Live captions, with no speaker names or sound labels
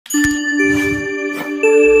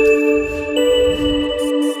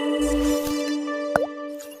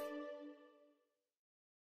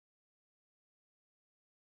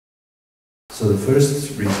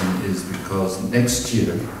first reason is because next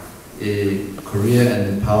year, Korea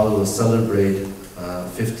and Nepal will celebrate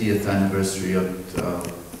 50th anniversary of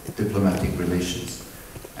diplomatic relations.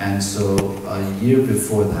 And so a year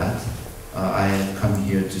before that, I have come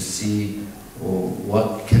here to see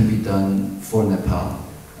what can be done for Nepal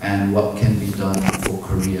and what can be done for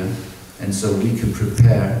Korea. And so we can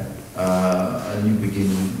prepare a new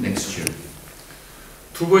beginning next year.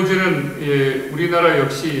 두 번째는 우리나라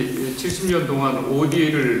역시 70년 동안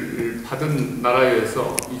ODA를 받은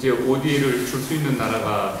나라여서 이제 ODA를 줄 수 있는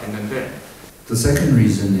나라가 됐는데 The second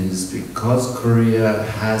reason is because Korea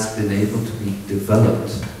has been able to be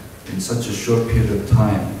developed in such a short period of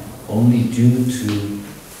time only due to,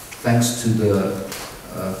 thanks to the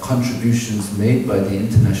contributions made by the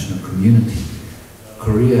international community.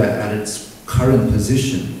 Korea at its current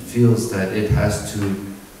position feels that it has to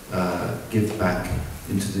give back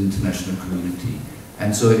into the international community.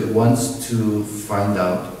 And so it wants to find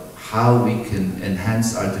out how we can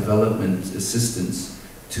enhance our development assistance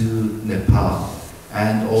to Nepal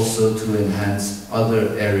and also to enhance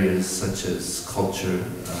other areas such as culture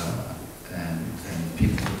and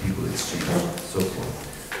people-to-people exchange, so forth.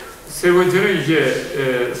 세 번째는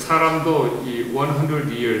이제 사람도 이 100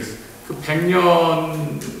 years, 그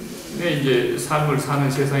 100년의 이제 삶을 사는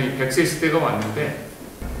세상이 100세 시대가 왔는데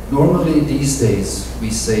Normally these days we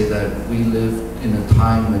say that we live in a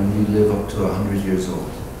time when we live up to 100 years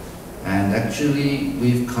old. And actually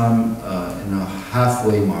we've come in a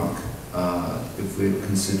halfway mark if we're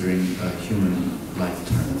considering a human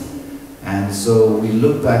lifetime. And so we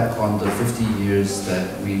look back on the 50 years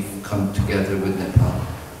that we've come together with Nepal.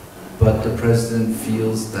 But the President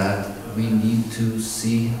feels that we need to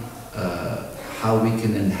see how we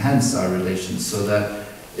can enhance our relations so that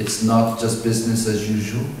it's not just business as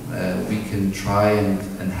usual. We can try and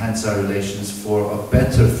enhance our relations for a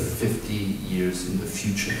better 50 years in the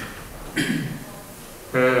future.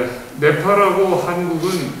 네팔하고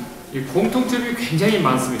한국은 이 공통점이 굉장히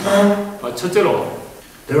많습니다. 첫째로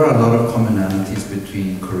There are a lot of commonalities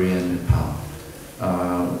between Korea and Nepal.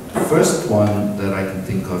 First one that I can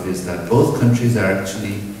think of is that both countries are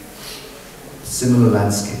actually similar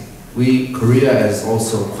landscape. Korea is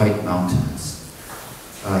also quite mountainous.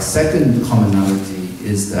 Second commonality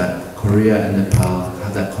is that Korea and Nepal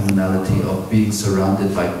have that commonality of being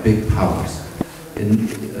surrounded by big powers.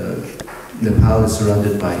 Nepal is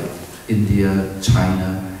surrounded by India,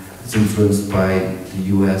 China. It's influenced by the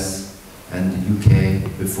US and the UK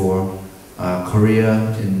before.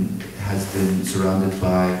 Korea has been surrounded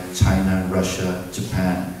by China, Russia,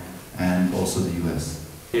 Japan, and also the US.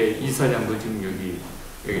 예, 이사장도 지금 여기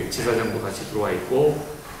지사장도 같이 들어와 있고,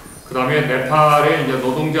 그 다음에 네팔의 이제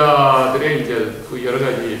노동자들의 이제 그 여러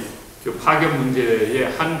가지 그 파견 문제에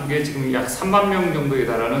한국에 지금 약 3만 명 정도에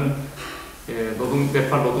달하는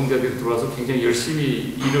네팔 노동자들이 들어와서 굉장히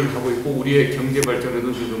열심히 일을 하고 있고, 우리의 경제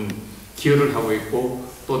발전에도 지금 기여를 하고 있고,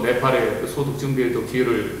 또 네팔의 소득 증대에도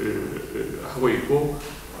기여를 하고 있고,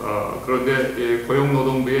 그런데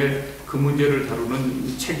고용노동부의 그 문제를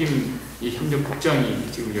다루는 책임 이 협력국장이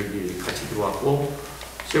지금 여기 같이 들어왔고,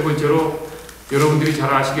 세 번째로 여러분들이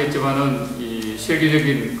잘 아시겠지만은 이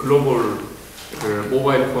세계적인 글로벌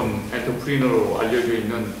모바일폰 엔터프리너로 알려져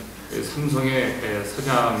있는 삼성의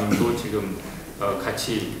사장님도 지금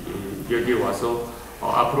같이 여기 와서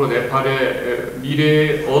앞으로 네팔의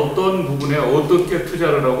미래의 어떤 부분에 어떻게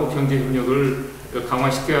투자를 하고 경제 협력을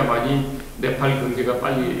강화시켜야만이 네팔 경제가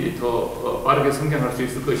빨리 더 빠르게 성장할 수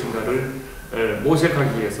있을 것인가를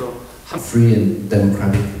모색하기 위해서 free and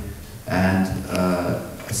democratic and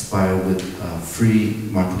aspire with free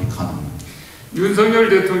market economy. 윤석열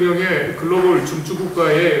대통령의 글로벌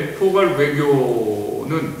중추국가의 포괄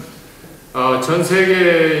외교는 전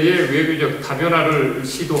세계의 외교적 다변화를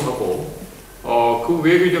시도하고 그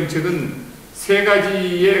외교 정책은 세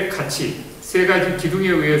가지의 가치, 세 가지 기둥에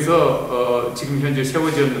의해서 지금 현재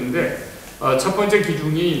세워졌는데 첫 번째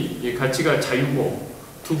기둥이 가치가 자유고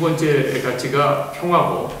두 번째 가치가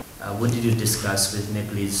평화고. What did you discuss with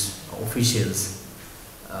Nepalese officials?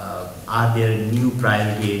 Are there new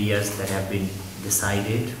priority areas that have been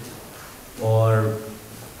decided, or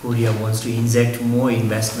Korea wants to inject more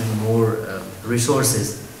investment, more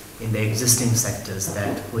resources in the existing sectors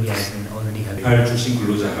that Korea has been already having? 네팔 출신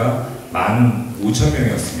근로자가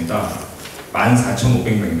 15,000명이었습니다.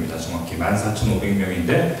 14,500명입니다. 정확히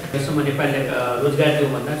 14,500명인데 यसमा नेपालले रोजगार दियो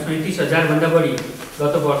भन्दा 37,000 भन्दा बढी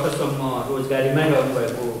गत वर्षसम्म रोजगारीमै रहनु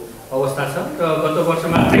भएको अवस्था छ र गत वर्ष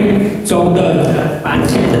मात्रै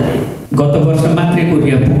 14,500 जति गत वर्ष मात्रै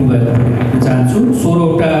कोरिया पुग्नुभएको भन्न चाहन्छु।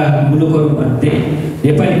 16वटा मुलुकहरूमध्ये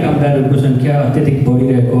नेपाली कामदारहरूको सङ्ख्या अत्यधिक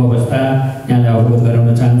बढिरहेको अवस्था यहाँलाई अवगत गराउन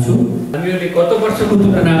चाहन्छु। हामीहरूले गत वर्षको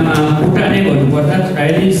तुलनामा कोटा नै भन्नुपर्दा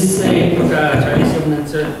 4649लाई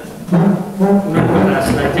चाहिँ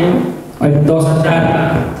अहिले 10,000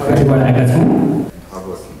 अगाडि बढाएका छौँ।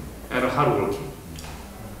 Hardworking.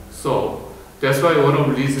 So that's why one of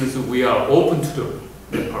the reasons we are open to the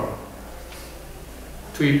Nepal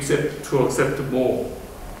to accept more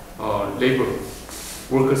labor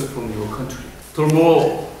workers from your country. So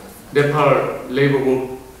more Nepal labor work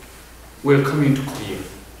will come into Korea.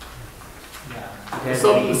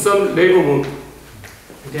 Some labor work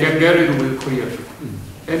get married with Korea.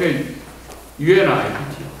 And then you and I,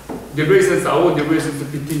 our relations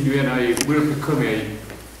between you and I will become a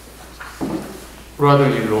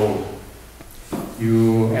brother-in-law.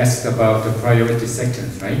 You asked about the priority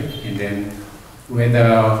sectors, right? And then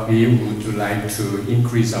whether we would like to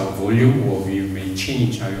increase our volume or we may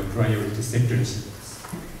change our priority sectors.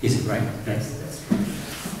 Is it right? Yes.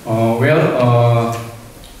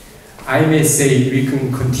 I may say we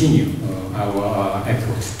can continue our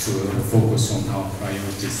effort to focus on our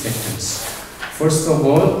priority sectors. First of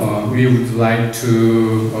all, we would like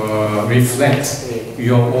to reflect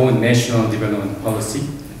your own national development policy.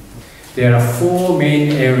 There are 4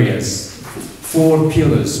 main areas, 4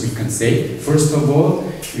 pillars we can say. First of all,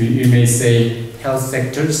 you may say health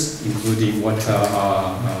sectors, including water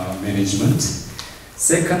management.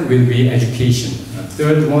 Second will be education.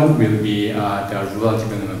 Third one will be the rural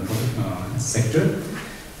development sector.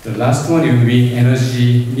 The last one will be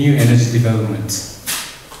new energy development.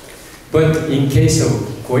 But in case of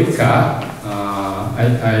KOICA,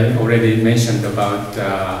 I already mentioned about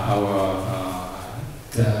our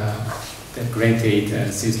the grant aid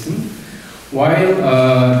system. While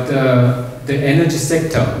the energy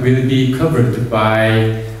sector will be covered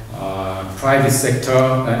by private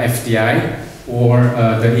sector FDI or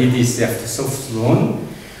the EDCF soft loan,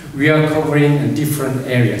 we are covering different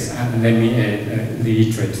areas. And let me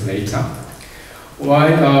reiterate later.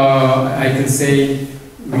 While I can say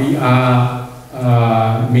we are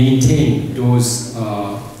maintaining those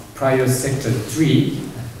prior sector 3.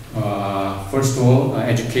 First of all,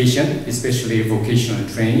 education, especially vocational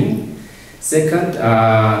training. Second,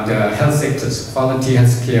 the health sector's quality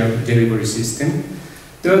healthcare delivery system.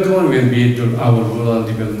 Third one will be our rural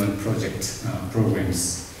development project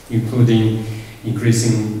programs, including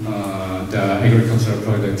increasing the agricultural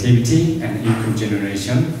productivity and income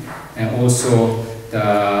generation, and also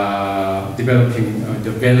the developing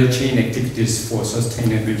the value chain activities for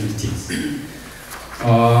sustainability.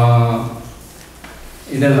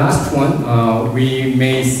 In the last one, we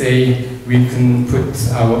may say we can put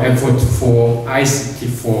our effort for ICT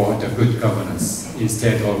for the good governance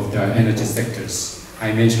instead of the energy sectors.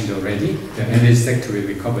 I mentioned already, the energy sector will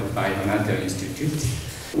be covered by another institute.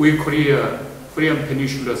 Korean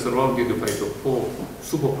Peninsula surrounded by the 4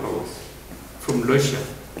 superpowers, from Russia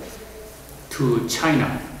to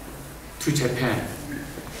China, to Japan,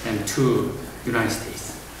 and to United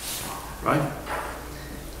States, right?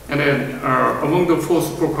 And then among the 4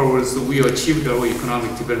 superpowers, we achieved our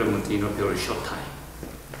economic development in a very short time,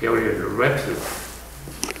 very rapid.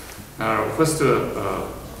 First, a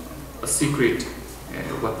secret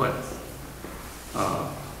weapon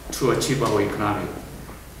to achieve our economic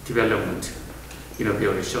development in a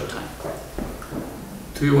very short time.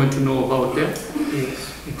 Do you want to know about that?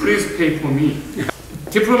 Yes. Please pay for me.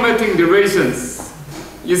 Diplomatic relations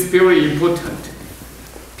is very important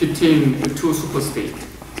between the 2 superstates.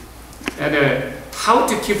 And how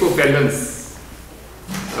to keep a balance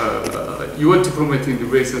your diplomatic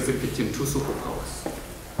relations between 2 superpowers.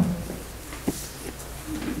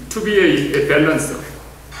 To be a balancer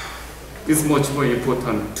is much more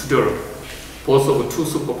important to the both of 2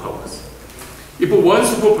 superpowers. If one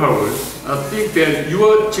superpower think that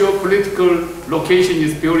your geopolitical location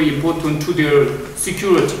is very important to their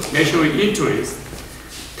security, national interest,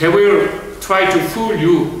 they will try to fool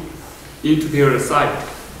you into their side.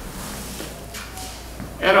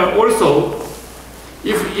 And also,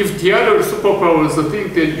 if the other superpowers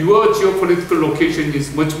think that your geopolitical location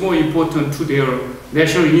is much more important to their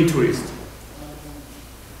national interest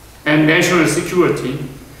and national security,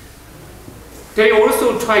 they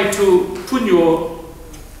also try to put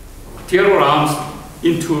their arms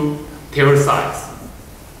into their sides.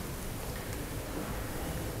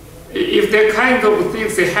 If that kind of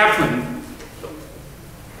things happen,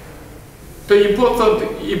 the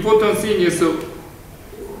important thing is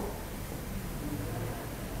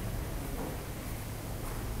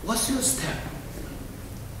what's your step?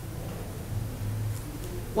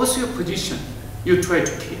 what's your position you try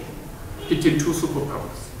to keep between two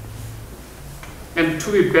superpowers? And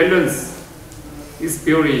to be balanced is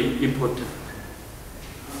very important.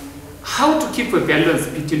 How to keep a balance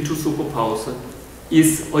between two superpowers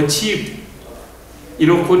is achieved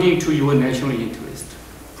according to your national interest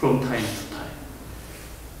from time to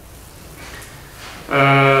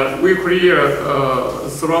time. We Korea,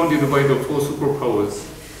 surrounded by the four superpowers,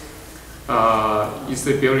 is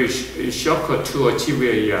a very shock to achieve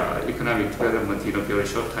economic development in a very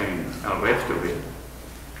short time, rapidly.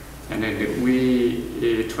 And then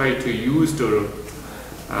we try to use the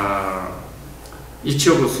each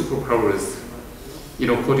of the superpowers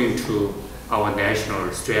according to our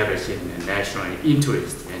national strategy and national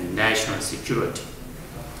interest and national security.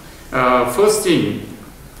 First thing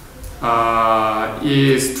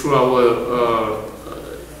is through our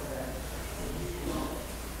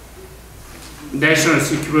national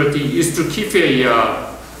security is to keep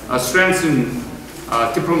a strengthen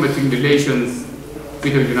diplomatic relations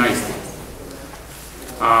with the United States.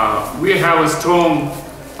 We have a strong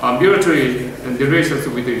military relations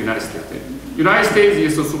with the United States. The United States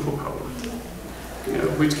is a superpower,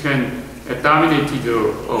 which can dominate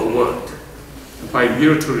the world by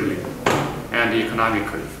militarily and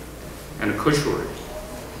economically and culturally.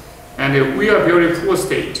 And we are very poor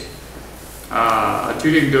state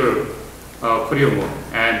during the Korean War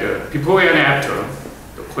and before and after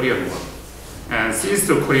the Korean War. And since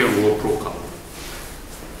the Korean War broke out,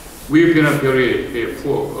 we've been a very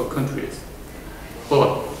poor countries.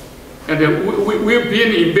 And we've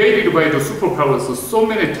been invaded by the superpowers so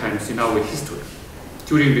many times in our history,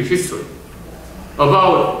 during the history.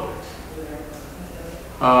 About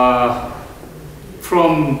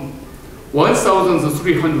from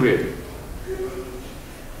 1,300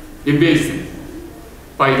 invasion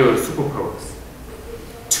by the superpowers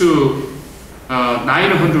to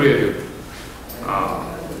 900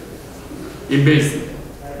 invasion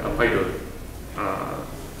by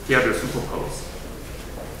the other superpowers.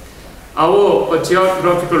 Our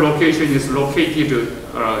geographical location is located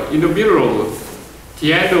in the middle of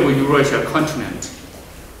the end of the Eurasia continent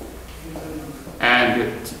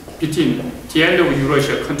and between the end of the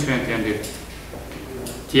Eurasia continent and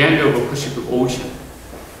the end of the Pacific Ocean.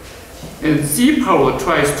 And sea power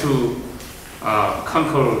tries to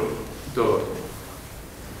conquer the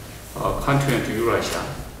continent of Eurasia.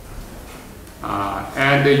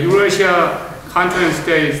 And the Eurasia continent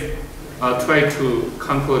states try to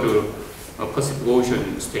conquer the Pacific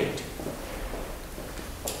Ocean state.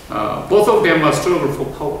 Both of them are struggle for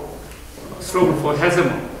power, struggle for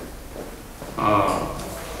hegemony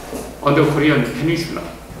on the Korean Peninsula.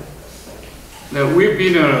 Now we've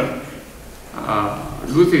been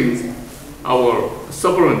losing our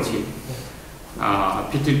sovereignty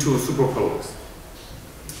between two superpowers.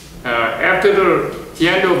 After the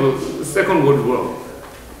end of the Second World War,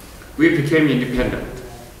 we became independent.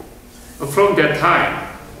 From that time,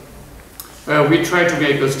 we tried to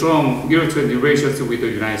make a strong military relations with the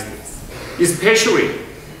United States. Especially,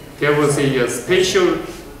 there was a special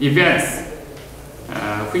event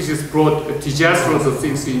which has brought disastrous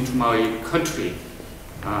things into my country.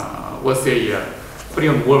 Was a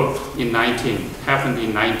Korean War happened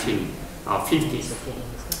in 1950s.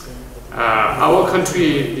 Our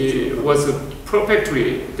country was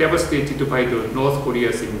perfectly devastated by the North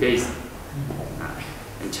Korea's invasion.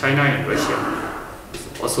 And China and Russia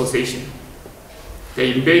association.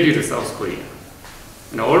 They invaded South Korea.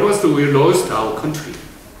 And almost we lost our country.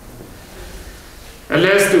 At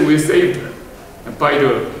last we saved by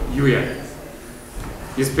the UN,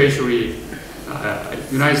 especially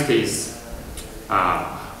United States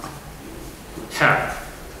help.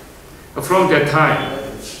 From that time,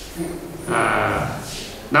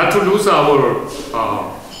 not to lose our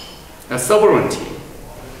sovereignty,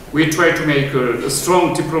 we try to make a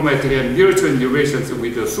strong diplomatic and military relations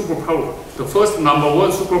with the superpower, the first number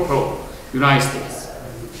one superpower, United States.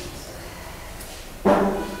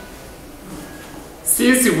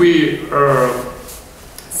 Since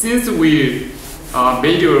we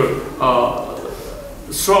made a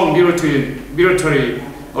strong military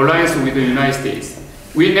alliance with the United States,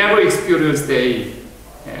 we never experienced a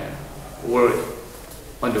war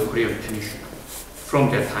on the Korean Peninsula from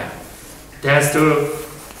that time. That's the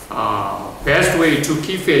best way to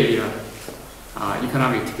keep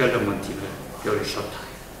economic development in a very short time.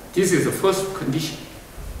 This is the first condition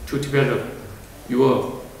to develop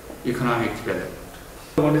your economic development.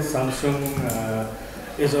 One is Samsung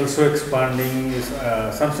is also expanding.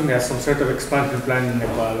 Samsung has some sort of expansion plan in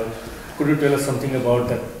Nepal. Could you tell us something about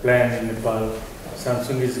that plan in Nepal?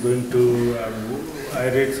 Samsung is going to I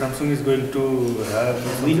read Samsung is going to have.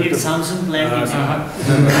 We need Samsung plant.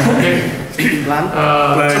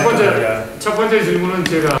 첫 번째 질문은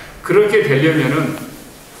제가 그렇게 되려면은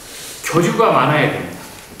교주가 많아야 됩니다.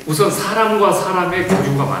 우선 사람과 사람의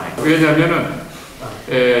교주가 많아요. 왜냐하면은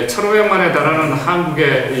 1,500만에 달하는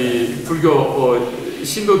한국의 이 불교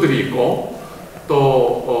신도들이 있고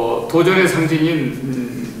또 도전의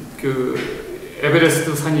상징인 그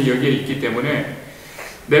에베레스트 산이 여기에 있기 때문에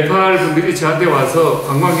네팔 분들이 저한테 와서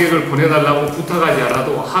관광객을 보내달라고 부탁하지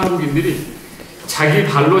않아도 한국인들이 자기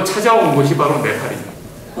발로 찾아온 곳이 바로 네팔입니다.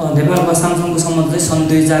 नेपालको सामसङको सम्बन्ध चाहिँ सन्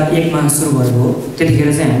 2001 मा सुरु भएको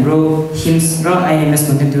त्यतिखेर चाहिँ हाम्रो हिम्स र आइएमएस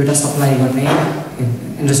भन्ने दुईवटा सप्लाई गर्ने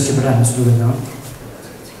इन्डस्ट्रीबाट हामी सुरु गरेका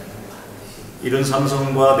이런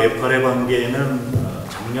삼성과 네팔의 관계는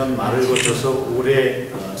작년 말을 거쳐서 올해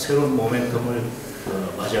새로운 모멘텀을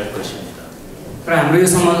맞이할 것입니다. र हाम्रो यो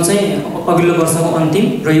सम्बन्ध चाहिँ अघिल्लो वर्षको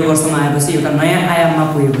अन्तिम र यो वर्षमा आएपछि एउटा नयाँ आयाममा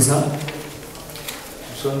पुगेको छ.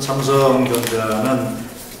 우선 삼성전자는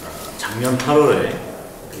작년 8월에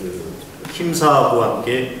힘사하고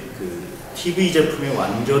함께 TV 제품의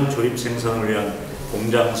완전 조립 생산을 위한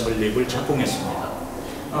공장 설립을 착공했습니다.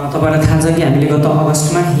 तपाईलाई थाहा छ कि हामीले गत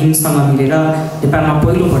अगस्टमा हिमसँग मिलेर नेपालमा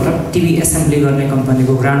पहिलोपटक टिभी एसेम्बली गर्ने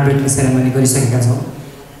कम्पनीको ग्रान्ड ब्रेकिङ सेरेमनी गरिसकेका छौँ.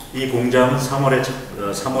 이 공장은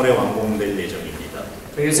 3월에 완공될 예정입니다.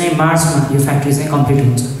 र यो चाहिँ मार्चमा यो फ्याक्ट्री चाहिँ कम्प्लिट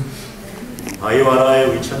हुन्छ.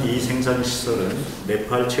 바이와라에 위치한 이 생산 시설은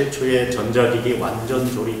네팔 최초의 전자기기 완전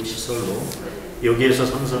조립 시설로 여기에서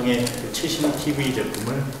삼성의 최신 TV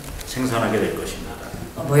제품을 생산하게 될 것입니다.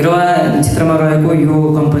 भैरवा क्षेत्रमा रहेको यो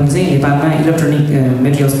कम्पनी चाहिँ नेपालमा इलेक्ट्रोनिक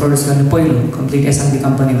मेटेरियल्स प्रड्युस गर्ने पहिलो कम्प्लिट एसेम्बली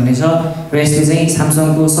कम्पनी हुनेछ र यसले चाहिँ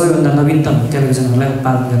सामसङको सबैभन्दा नवीनतम टेलिभिजनहरूलाई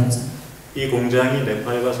उत्पादन गर्नेछ. 이 공장이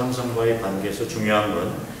네팔과 삼성과의 관계에서 중요한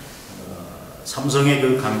건 삼성의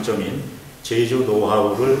그 강점인 제조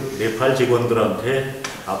노하우를 네팔 직원들한테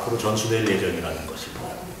앞으로 전수될 예정이라는 것입니다.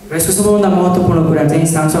 र यसको सबैभन्दा महत्त्वपूर्ण कुरा चाहिँ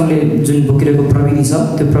सामसङले जुन बोकिरहेको प्रविधि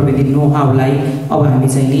छ त्यो प्रविधि नो हाउलाई अब हामी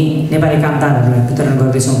चाहिँ नि नेपाली कामदारहरूलाई वितरण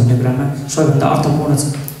गर्दैछौँ भन्ने कुरामा सबैभन्दा अर्थपूर्ण छ.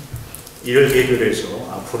 이를 계기로 해서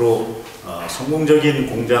앞으로 성공적인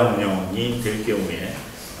공장 운영이 될 경우에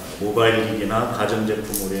모바일 기기나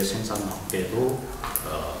가전제품으로의 생산 확대도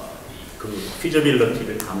그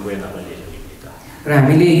피저빌리티를 강구해 나갈 예정입니다. र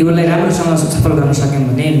हामीले योलाई राम्रोसँग सफल गर्न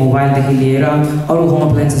सक्यौँ भने मोबाइलदेखि लिएर अरू होम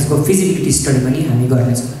अप्लायन्सेसको फिजिबिलिटी स्टडी पनि हामी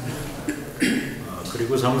गर्नेछौँ.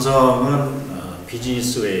 그리고 삼성은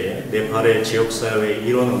비즈니스 외에 네팔의 지역사회의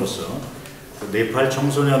일원으로서 네팔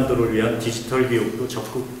청소년들을 위한 디지털 교육도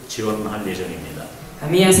적극 지원할 예정입니다.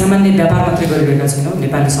 हामी यहाँ सामान्य व्यापार मात्रै गरिरहेका छैनौँ,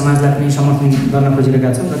 नेपाली समाजलाई पनि समर्थन गर्न खोजिरहेका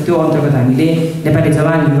छौँ र त्यो अन्तर्गत हामीले नेपाली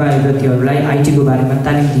जवान युवा युवतीहरूलाई आइटीको बारेमा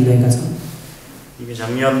तालिम दिइरहेका छौँ. 이미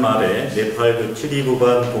작년 말에 네팔 그 7위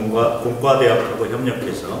구간 공과대학하고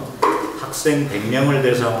협력해서 학생 100명을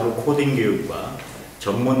대상으로 코딩 교육과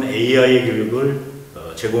전문 AI 교육을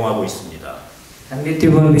제공하고 있습니다. हामीले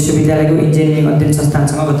त्रिभुवन विश्वविद्यालयको इन्जिनियरिङ अध्ययन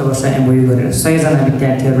संस्थानसँग गत वर्ष एमओयू गरेर 100 जना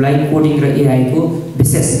विद्यार्थीहरूलाई कोडिङ र एआईको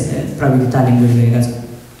विशेष प्रविधि तालिम गरिरहेका छौँ.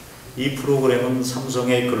 이 프로그램은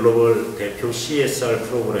삼성의 글로벌 대표 CSR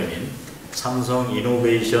프로그램인 삼성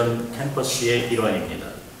이노베이션 캠퍼스의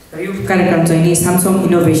일환입니다. यो कार्यक्रम चाहिँ नि सामसङ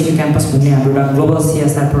इनोभेसन क्याम्पस भन्ने हाम्रो एउटा ग्लोबल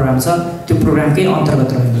सीएसआर प्रोग्राम छ, त्यो प्रोग्रामकै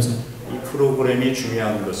अन्तर्गत रहेको छ. 이 프로그램이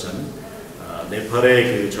중요한 것은 네팔의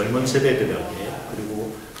그 젊은 세대들에게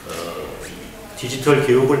그리고 디지털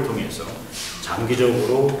교육을 통해서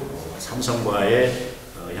장기적으로 삼성과의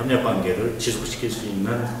협력 관계를 지속시킬 수 있는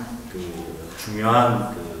그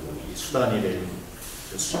중요한 그 수단이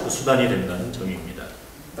된다는 점입니다.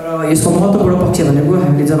 तर यसको महत्त्वपूर्ण पक्ष भनेको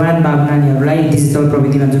हामीले जवान बाबु नानीहरूलाई डिजिटल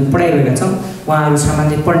प्रविधिमा जुन पढाइरहेका छौँ उहाँहरू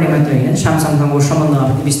सामान्य पढ्ने मात्रै होइन सामसङसँगको सम्बन्ध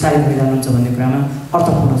पनि विस्तारित हुँदै जानुहुन्छ भन्ने कुरामा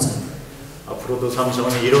अर्थपूर्ण छ. 앞으로도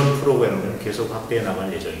삼성은 이런 프로그램을 계속 확대해 나갈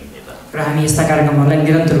예정입니다. र हामी यस्ता कार्यक्रमहरूलाई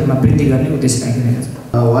निरन्तर रूपमा वृद्धि गर्ने उद्देश्य राखिरहेका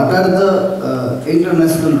छौँ. What are the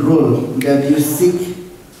international role that you seek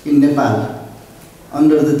in Nepal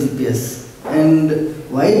under the GPS, and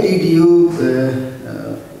why did you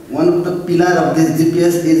one of the pillar of this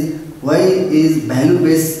GPS is why is value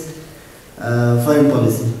based foreign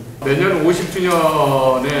policy? 내년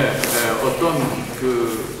 50주년에 어떤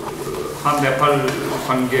그 한 네팔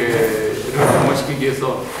관계를 강화시키기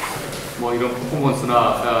위해서 뭐 이런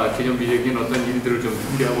퍼포먼스나 개념비적인 어떤 일들을 좀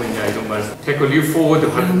준비하고 있냐 이런 말씀. Take a leap forward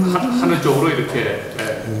하는 쪽으로 이렇게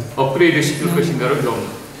업그레이드 시킬 것인가를 좀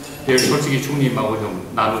내일 솔직히 총리님하고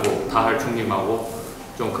좀 나누고 다 할 총리님하고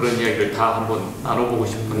좀 그런 이야기를 다 한번 나눠보고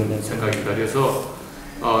싶은 생각입니다. 그래서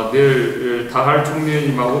내일 다할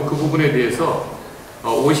총리님하고 그 부분에 대해서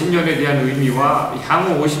 50년에 대한 의미와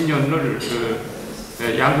향후 50년을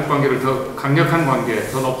양국 관계를 더 강력한 관계,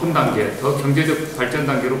 더 높은 단계, 더 경제적 발전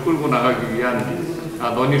단계로 끌고 나가기 위한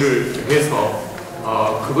논의를 해서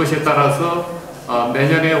그것에 따라서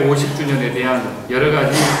내년에 50주년에 대한 여러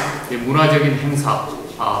가지 문화적인 행사,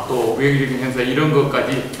 또 외교적인 행사 이런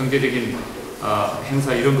것까지 경제적인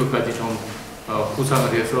행사 이런 것까지 좀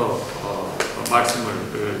구상을 해서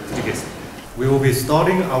말씀을 드리겠습니다. We will be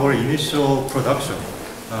starting our initial production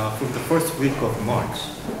from the first week of March,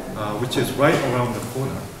 which is right around the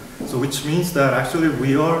corner. So which means that actually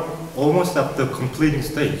we are almost at the completing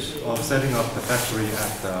stage of setting up the factory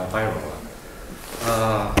at Bairoa.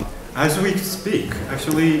 As we speak,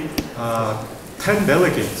 actually 10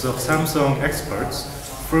 delegates of Samsung experts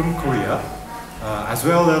from Korea, as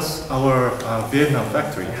well as our Vietnam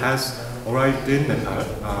factory has arrived in Nepal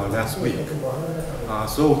last week.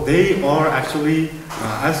 So they are actually,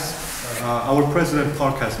 as our President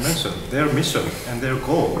Park has mentioned, their mission and their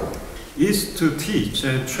goal is to teach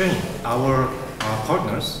and train our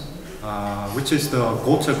partners, which is the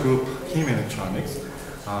Gocha Group Him Electronics,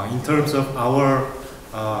 in terms of our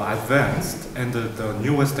advanced and the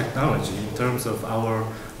newest technology in terms of our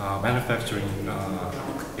manufacturing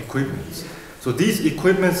equipment. So these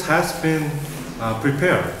equipments has been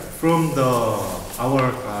prepared from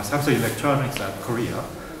our Samsung Electronics at Korea.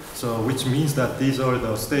 So which means that these are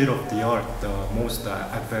the state-of-the-art, the most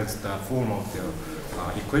advanced form of the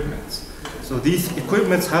equipments. So these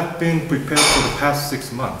equipments have been prepared for the past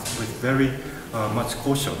 6 months with very much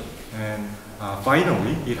caution. And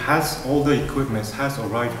finally, all the equipments has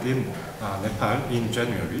arrived in Nepal in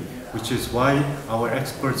January, which is why our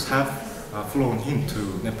experts have flown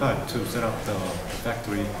into Nepal to set up the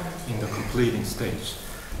factory in the completing stage.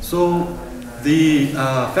 So the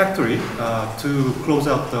factory, to close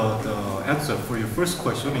out the answer for your first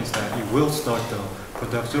question, is that it will start the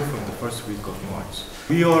production from the first week of March.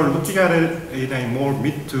 We are looking at it in a more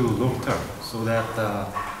mid to long term, so that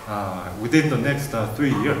within the next 3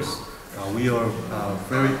 years, we are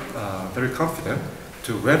very confident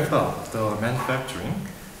to ramp up the manufacturing